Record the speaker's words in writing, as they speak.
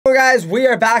So guys, we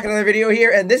are back in another video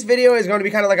here, and this video is going to be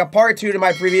kind of like a part 2 to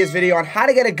my previous video on how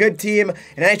to get a good team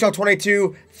in NHL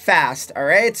 22 fast,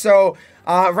 alright? So,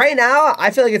 right now,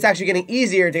 I feel like it's actually getting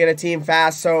easier to get a team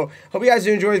fast, so hope you guys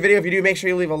do enjoy the video. If you do, make sure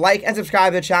you leave a like and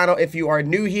subscribe to the channel if you are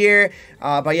new here.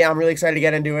 But yeah, I'm really excited to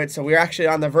get into it. So we're actually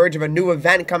on the verge of a new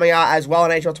event coming out as well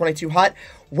in NHL 22 Hut,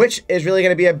 which is really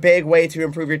going to be a big way to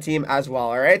improve your team as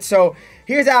well, alright? So,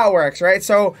 here's how it works, right?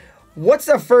 So, what's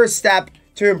the first step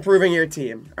to improving your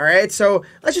team? All right, so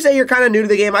let's just say you're kind of new to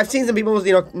the game. I've seen some people,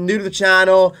 new to the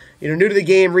channel, new to the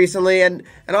game recently, and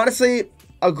honestly,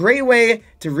 a great way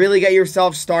to really get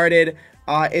yourself started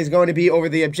is going to be over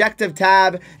the objective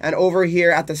tab and over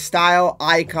here at the style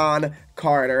icon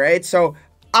card. All right, so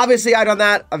obviously I've done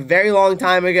that a very long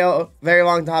time ago,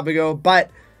 but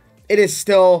it is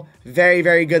still very,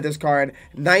 very good, this card.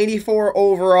 94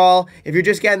 overall. If you're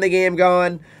just getting the game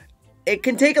going, it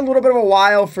can take a little bit of a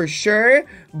while for sure,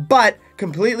 but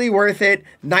completely worth it.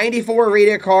 94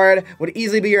 rated card would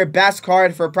easily be your best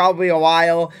card for probably a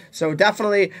while. So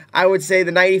definitely, I would say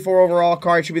the 94 overall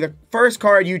card should be the first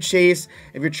card you chase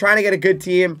if you're trying to get a good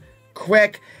team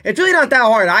quick. It's really not that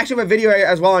hard. I actually have a video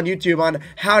as well on YouTube on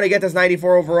how to get this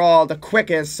 94 overall the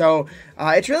quickest. So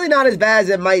it's really not as bad as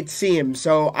it might seem.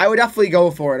 So I would definitely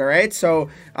go for it. All right. So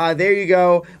there you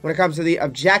go when it comes to the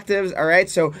objectives. All right.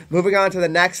 So moving on to the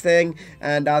next thing.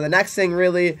 And the next thing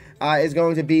really is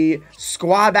going to be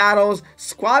squad battles.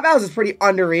 Squad battles is pretty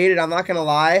underrated. I'm not going to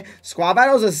lie. Squad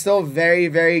battles is still very,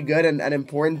 very good and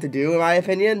important to do in my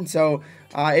opinion. So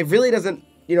it really doesn't,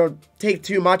 take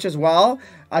too much as well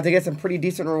to get some pretty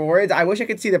decent rewards. I wish I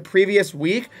could see the previous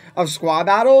week of squad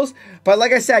battles, but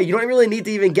like I said, you don't really need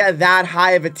to even get that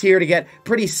high of a tier to get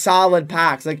pretty solid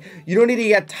packs. Like, you don't need to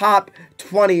get top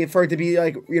 20 for it to be,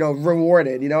 like,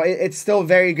 rewarded. It's still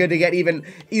very good to get even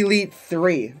Elite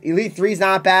 3. Elite 3 is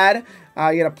not bad.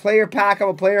 You get a player pack, a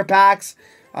couple player packs,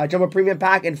 Jumbo Premium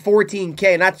pack, and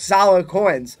 14K, and that's solid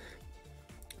coins.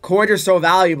 Coins are so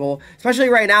valuable, especially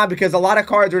right now because a lot of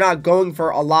cards are not going for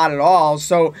a lot at all.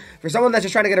 So for someone that's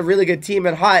just trying to get a really good team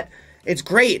in Hut, it's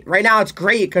great. Right now it's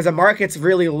great because the market's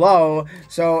really low.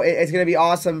 So it's going to be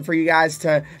awesome for you guys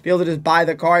to be able to just buy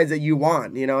the cards that you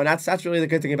want, and that's really the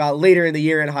good thing about later in the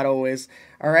year in Hut always.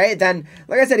 All right, then,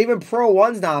 like I said, even Pro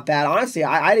 1's not bad. Honestly,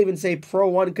 I'd even say Pro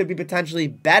 1 could be potentially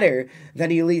better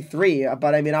than Elite 3.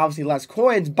 But, I mean, obviously less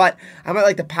coins, but I might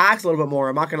like the packs a little bit more.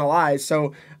 I'm not going to lie.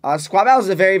 So, Squad Battles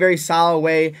is a very, very solid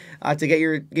way to get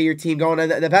your team going.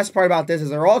 And the best part about this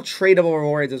is they're all tradable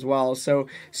rewards as well. So,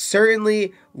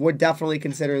 certainly would definitely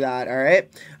consider that, all right?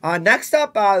 Next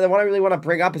up, the one I really want to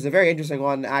bring up is a very interesting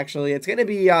one, actually. It's going to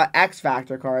be X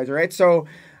Factor cards, all right? So,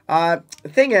 the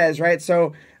thing is, right,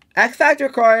 so X Factor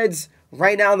cards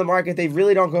right now in the market, they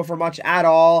really don't go for much at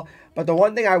all. But the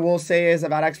one thing I will say is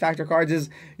about X Factor cards is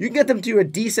you can get them to a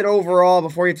decent overall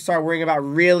before you have to start worrying about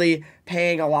really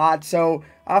paying a lot. So,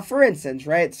 for instance,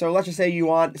 right, so let's just say you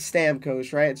want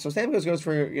Stamkos, right? So Stamkos goes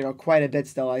for, quite a bit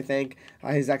still, I think,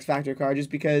 his X Factor card, just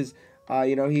because,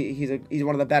 he's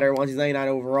one of the better ones. He's 99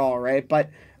 overall, right? But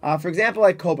for example,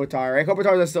 like Kopitar, right?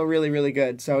 Kopitar is still really, really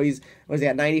good. So he's, what is he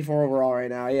at, 94 overall right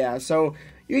now? Yeah, so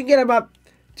you can get him up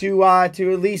to at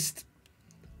least,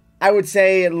 I would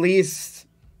say at least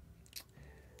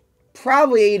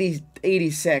probably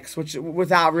 86, which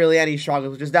without really any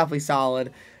struggles, which is definitely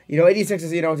solid. 86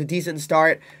 is, it's a decent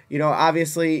start.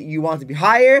 Obviously you want to be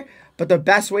higher, but the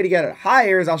best way to get it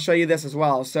higher is I'll show you this as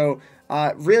well. So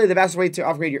really the best way to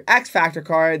upgrade your X Factor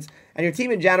cards and your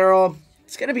team in general,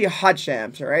 it's going to be Hut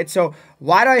Champs, all right? So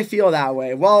why do I feel that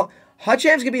way? Well, Hut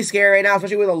Champs can be scary right now,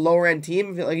 especially with a lower end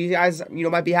team like you guys,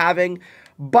 might be having.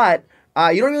 But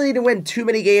you don't really need to win too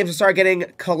many games to start getting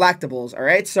collectibles, all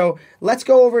right? So let's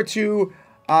go over to,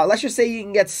 let's just say you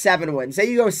can get 7 wins. Say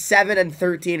you go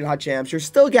 7-13 in Hut Champs. You're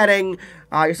still getting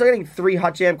 3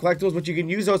 Hut Champ collectibles, but you can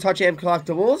use those Hut Champ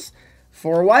collectibles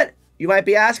for what? You might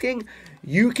be asking.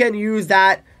 You can use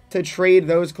that to trade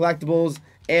those collectibles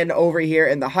in over here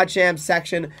in the Hut Champ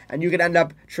section, and you can end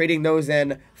up trading those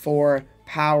in for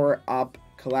power up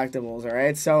collectibles. All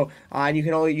right, so and you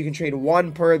can trade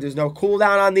 1 per. There's no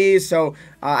cooldown on these, so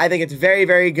I think it's very,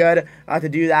 very good to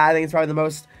do that. I think it's probably the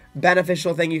most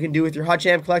beneficial thing you can do with your Hut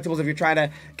Champ collectibles if you're trying to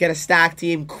get a stack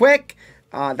team quick.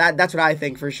 That's what I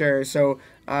think for sure. So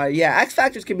yeah, X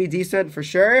Factors can be decent for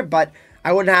sure, but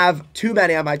I wouldn't have too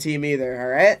many on my team either. All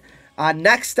right.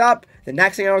 Next up, the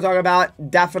next thing I want to talk about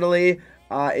definitely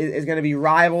is going to be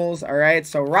Rivals, all right?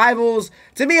 So Rivals,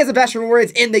 to me, is the best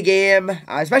rewards in the game,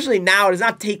 especially now. It does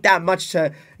not take that much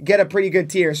to get a pretty good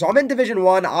tier. So I'm in Division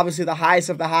 1, obviously the highest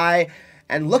of the high,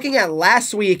 And looking at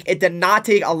last week, it did not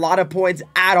take a lot of points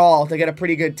at all to get a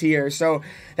pretty good tier. So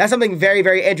that's something very,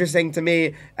 very interesting to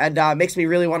me, and makes me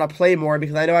really want to play more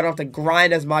because I know I don't have to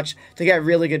grind as much to get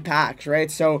really good packs,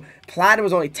 right? So Platinum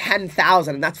was only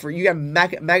 10,000, and that's for, you get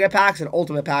mega packs and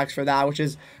ultimate packs for that, which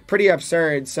is pretty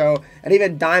absurd. So, and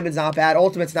even Diamond's not bad,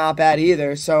 Ultimate's not bad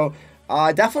either. So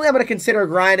definitely I'm going to consider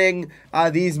grinding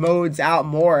these modes out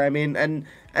more. I mean, and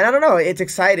I don't know, it's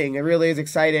exciting. It really is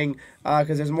exciting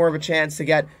because there's more of a chance to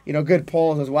get, you know, good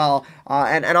pulls as well.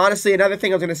 And honestly, another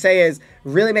thing I was going to say is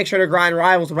really make sure to grind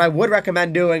rivals. What I would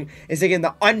recommend doing is taking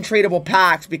the untradeable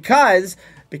packs because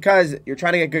you're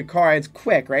trying to get good cards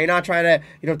quick, right? You're not trying to,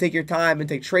 you know, take your time and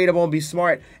take tradable and be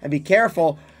smart and be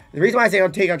careful. The reason why I say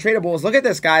don't take untradeable is look at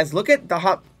this, guys. Look at the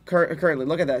hub currently.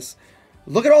 Look at this.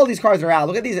 Look at all these cards that are out.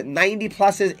 Look at these at 90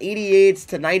 pluses, 88s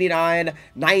to 99,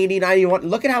 90, 91.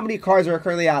 Look at how many cards are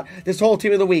currently out. This whole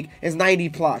team of the week is 90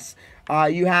 plus.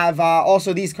 You have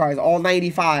also these cards, all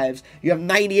 95s. You have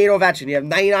 98 Ovechkin. You have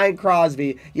 99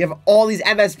 Crosby. You have all these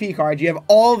MSP cards. You have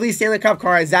all these Stanley Cup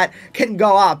cards that can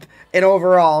go up in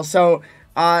overall. So,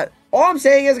 all I'm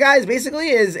saying is, guys,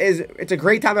 basically is it's a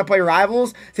great time to play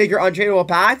Rivals, take your untradeable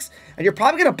packs, and you're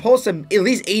probably going to pull some at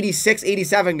least 86,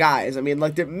 87 guys. I mean,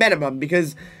 like, the minimum,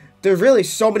 because there's really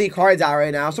so many cards out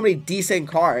right now, so many decent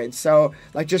cards. So,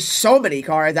 like, just so many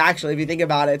cards, actually, if you think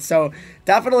about it. So,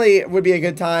 definitely would be a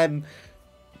good time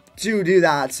to do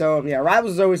that. So, yeah,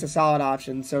 Rivals is always a solid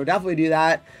option, so definitely do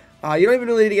that. You don't even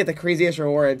really need to get the craziest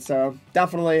rewards, so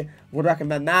definitely would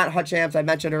recommend that. Hut Champs, I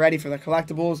mentioned already for the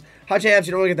collectibles. Hut Champs,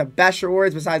 you don't really get the best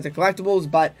rewards besides the collectibles,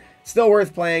 but still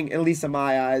worth playing, at least in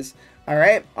my eyes. All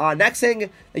right, next thing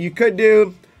that you could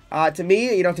do, to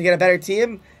me, you know, to get a better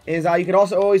team, is you could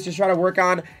also always just try to work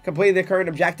on completing the current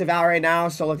objective out right now.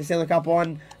 So, like the Stanley Cup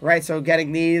one, right? So,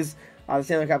 getting these. The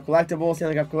Stanley Cup collectibles,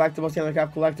 Stanley Cup collectibles, Stanley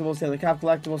Cup collectibles, Stanley Cup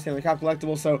collectibles, Stanley Cup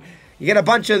collectibles. So you get a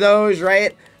bunch of those,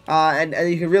 right? And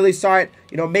you can really start,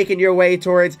 you know, making your way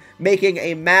towards making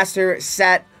a master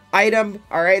set item.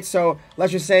 All right, so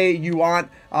let's just say you want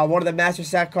one of the master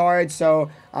set cards. So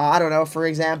I don't know, for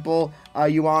example,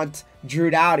 you want Drew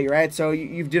Doughty, right? So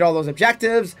you did all those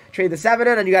objectives, trade the 7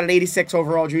 in, and you got an 86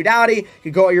 overall Drew Doughty.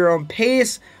 You go at your own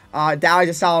pace. Doughty's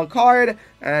a solid card,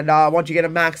 and once you get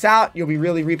him maxed out, you'll be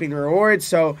really reaping the rewards.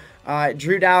 So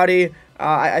Drew Doughty,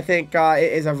 I think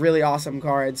is a really awesome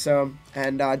card. So,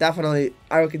 and definitely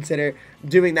I would consider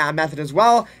doing that method as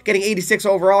well. Getting 86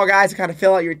 overall guys to kind of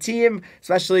fill out your team,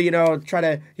 especially, you know, try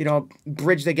to, you know,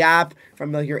 bridge the gap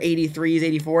from like your 83s,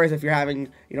 84s if you're having,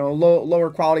 you know, a lower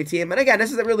quality team. And again,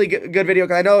 this is a really good video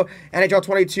because I know NHL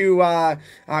 22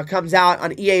 comes out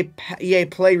on EA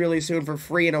Play really soon for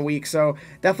free in a week. So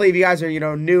definitely if you guys are, you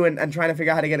know, new and trying to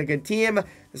figure out how to get a good team,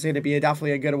 this is going to be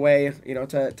definitely a good way, you know,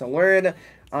 to learn.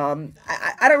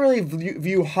 I don't really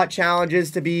view hut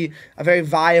challenges to be a very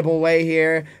viable way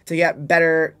here to get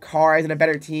better cards and a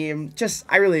better team. Just,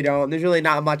 I really don't. There's really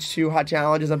not much to hut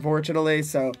challenges, unfortunately,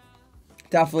 so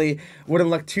definitely wouldn't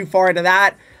look too far into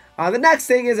that. The next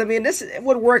thing is, I mean, this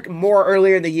would work more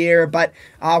earlier in the year, but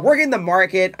working the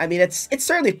market, I mean, it's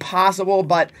certainly possible,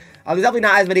 but there's definitely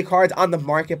not as many cards on the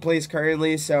marketplace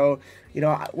currently, so, you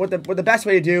know, what the best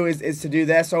way to do is to do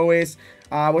this always.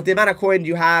 With the amount of coins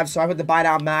you have, so I put the buy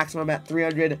down maximum at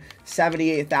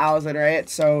 378,000, right?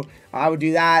 So I would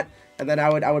do that, and then I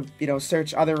would you know,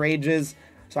 search other ranges.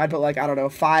 So I'd put like, I don't know,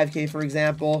 5K for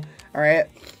example. All right,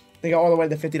 they go all the way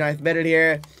to the 59th minute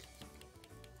here,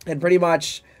 and pretty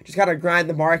much just kind of grind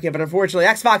the market. But unfortunately,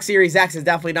 Xbox Series X is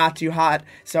definitely not too hot,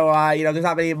 so you know, there's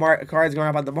not many cards going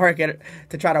up on the market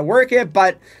to try to work it.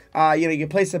 But you know, you can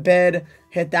place a bid,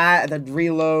 hit that, and then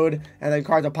reload, and then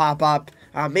cards will pop up.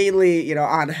 Mainly, you know,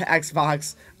 on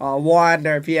Xbox One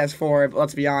or PS4,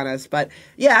 let's be honest. But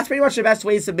yeah, that's pretty much the best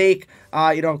ways to make,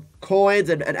 you know, coins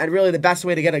and really the best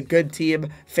way to get a good team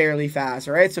fairly fast,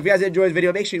 all right? So if you guys enjoyed the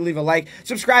video, make sure you leave a like.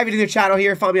 Subscribe to the channel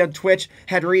here. Follow me on Twitch,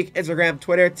 Henreek, Instagram,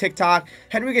 Twitter, TikTok,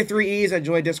 Henreek with 3 E's.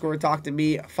 Join Discord, talk to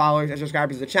me, followers, and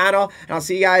subscribers to the channel. And I'll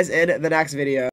see you guys in the next video.